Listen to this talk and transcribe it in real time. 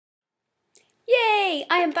Hey,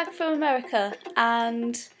 I am back from America,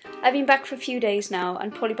 and I've been back for a few days now, and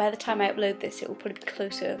probably by the time I upload this it will probably be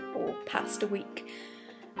closer or past a week.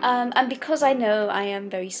 And because I know I am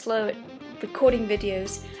very slow at recording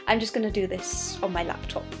videos, I'm just going to do this on my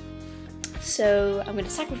laptop. So I'm going to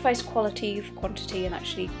sacrifice quality for quantity and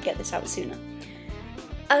actually get this out sooner.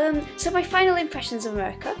 So my final impressions of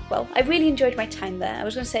America, well, I really enjoyed my time there. I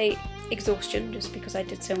was going to say exhaustion just because I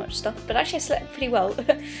did so much stuff, but actually I slept pretty well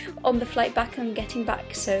on the flight back and getting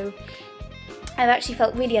back, so I've actually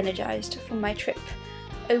felt really energised from my trip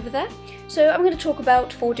over there. So I'm going to talk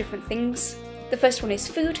about 4 different things. The first one is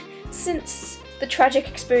food. Since the tragic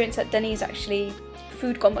experience at Denny's, actually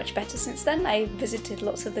food got much better since then. I visited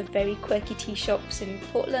lots of the very quirky tea shops in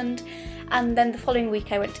Portland, and then the following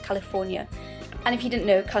week I went to California. And if you didn't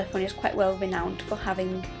know, California is quite well renowned for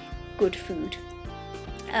having good food.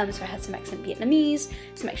 So I had some excellent Vietnamese,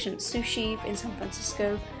 some excellent sushi in San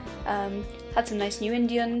Francisco, had some nice New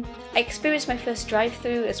Indian. I experienced my first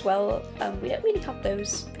drive-through as well. We don't really have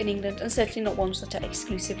those in England, and certainly not ones that are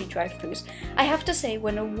exclusively drive-throughs. I have to say,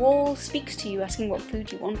 when a wall speaks to you asking what food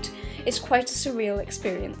you want, it's quite a surreal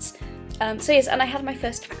experience. So yes, and I had my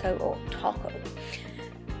first taco.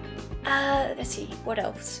 Let's see, what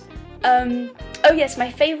else? Oh yes, my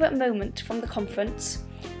favourite moment from the conference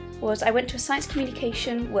was I went to a science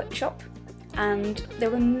communication workshop, and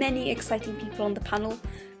there were many exciting people on the panel.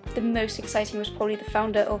 The most exciting was probably the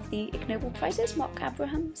founder of the Ig Nobel Prizes, Mark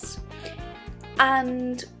Abrahams,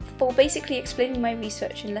 and for basically explaining my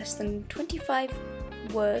research in less than 25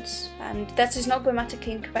 words, and that is not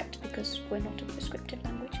grammatically incorrect because we're not a prescriptive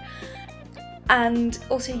language, and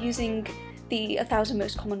also using the 1,000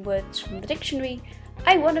 most common words from the dictionary,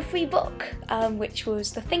 I won a free book, which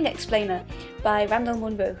was The Thing Explainer by Randall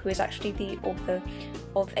Munroe, who is actually the author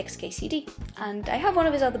of XKCD. And I have one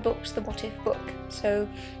of his other books, the What If book, so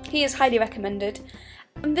he is highly recommended.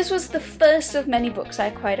 And this was the first of many books I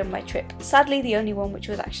acquired on my trip, sadly the only one which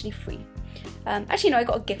was actually free. Actually no, I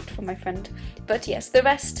got a gift from my friend, but yes, the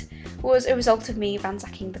rest was a result of me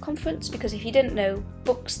ransacking the conference, because if you didn't know,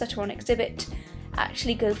 books that are on exhibit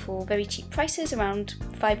actually go for very cheap prices, around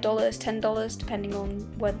 $5, $10, depending on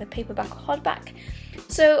whether paperback or hardback.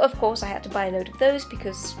 So of course I had to buy a load of those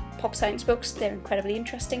because pop science books, they're incredibly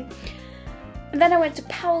interesting. And then I went to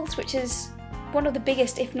Powell's, which is one of the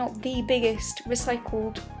biggest, if not the biggest,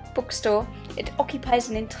 recycled bookstore. It occupies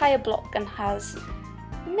an entire block and has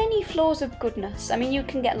many floors of goodness. I mean, you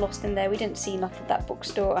can get lost in there. We didn't see enough of that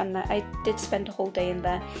bookstore, and I did spend a whole day in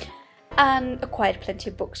there and acquired plenty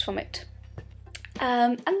of books from it.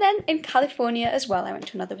 And then in California as well, I went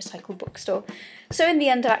to another recycled bookstore. So in the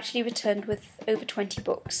end I actually returned with over 20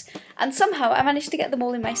 books, and somehow I managed to get them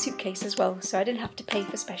all in my suitcase as well, so I didn't have to pay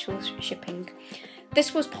for special shipping.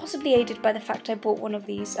 This was possibly aided by the fact I bought one of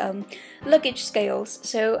these luggage scales,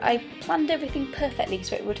 so I planned everything perfectly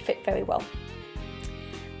so it would fit very well.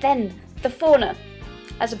 Then, the fauna.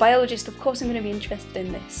 As a biologist, of course I'm going to be interested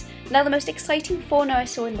in this. Now, the most exciting fauna I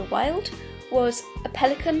saw in the wild was a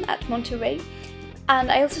pelican at Monterey. And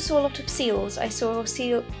I also saw a lot of seals. I saw not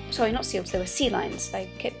seals, they were sea lions. I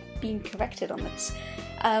kept being corrected on this.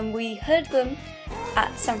 We heard them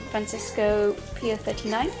at San Francisco Pier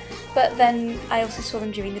 39, but then I also saw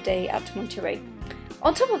them during the day at Monterey.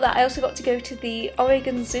 On top of that, I also got to go to the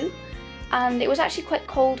Oregon Zoo, and it was actually quite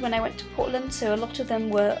cold when I went to Portland, so a lot of them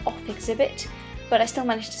were off exhibit, but I still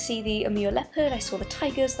managed to see the Amur leopard, I saw the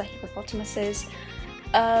tigers, the hippopotamuses.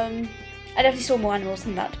 I definitely saw more animals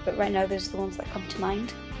than that, but right now those are the ones that come to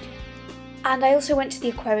mind. And I also went to the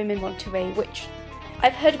aquarium in Monterey, which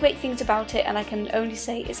I've heard great things about it, and I can only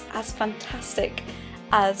say is as fantastic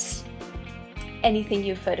as anything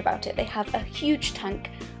you've heard about it. They have a huge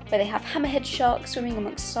tank where they have hammerhead sharks swimming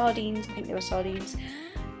amongst sardines, I think they were sardines.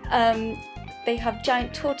 They have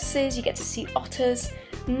giant tortoises, you get to see otters.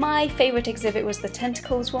 My favourite exhibit was the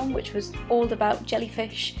tentacles one, which was all about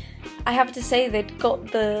jellyfish. I have to say they'd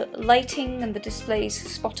got the lighting and the displays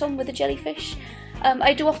spot on with the jellyfish.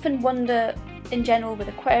 I do often wonder, in general with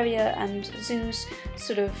aquaria and zoos,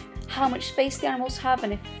 sort of how much space the animals have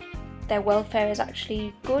and if their welfare is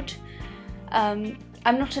actually good. I'm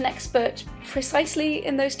not an expert precisely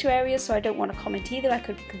in those 2 areas, so I don't want to comment either. I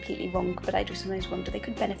could be completely wrong, but I do sometimes wonder they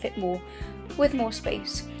could benefit more with more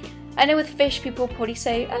space. I know with fish people probably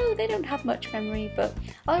say, oh, they don't have much memory, but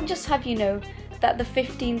I'll just have you know that the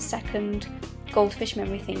 15-second goldfish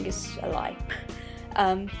memory thing is a lie.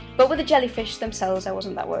 But with the jellyfish themselves, I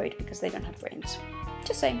wasn't that worried because they don't have brains.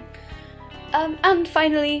 Just saying. And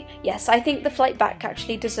finally, yes, I think the flight back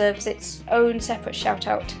actually deserves its own separate shout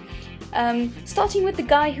out. Starting with the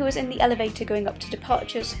guy who was in the elevator going up to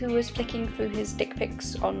departures, who was flicking through his dick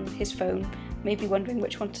pics on his phone maybe wondering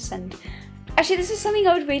which one to send. Actually, this is something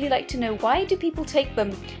I would really like to know. Why do people take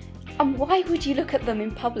them? And why would you look at them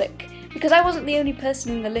in public? Because I wasn't the only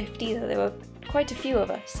person in the lift either, there were quite a few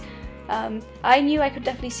of us. I knew I could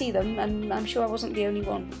definitely see them, and I'm sure I wasn't the only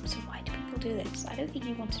one. So why do people do this? I don't think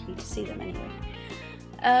he wanted me to see them anyway.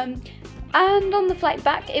 And on the flight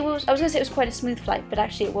back, I was going to say it was quite a smooth flight, but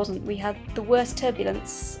actually it wasn't. We had the worst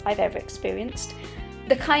turbulence I've ever experienced.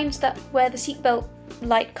 The kind where the seatbelt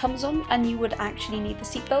light comes on and you would actually need the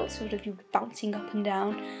seatbelt, sort of you bouncing up and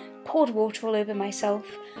down, poured water all over myself.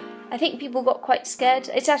 I think people got quite scared.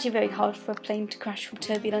 It's actually very hard for a plane to crash from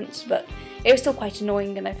turbulence, but it was still quite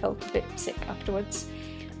annoying and I felt a bit sick afterwards.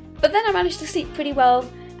 But then I managed to sleep pretty well,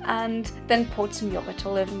 and then poured some yogurt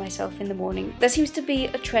all over myself in the morning. There seems to be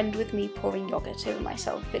a trend with me pouring yogurt over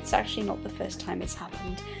myself. It's actually not the first time it's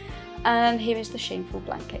happened. And here is the shameful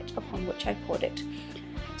blanket upon which I poured it.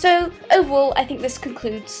 So overall, I think this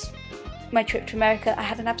concludes my trip to America. I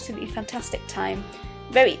had an absolutely fantastic time.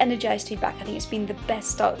 Very energised to be back. I think it's been the best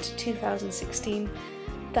start to 2016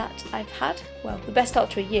 that I've had. Well, the best start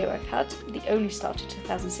to a year I've had. The only start to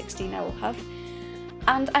 2016 I will have.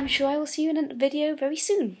 And I'm sure I will see you in a video very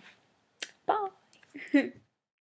soon. Bye!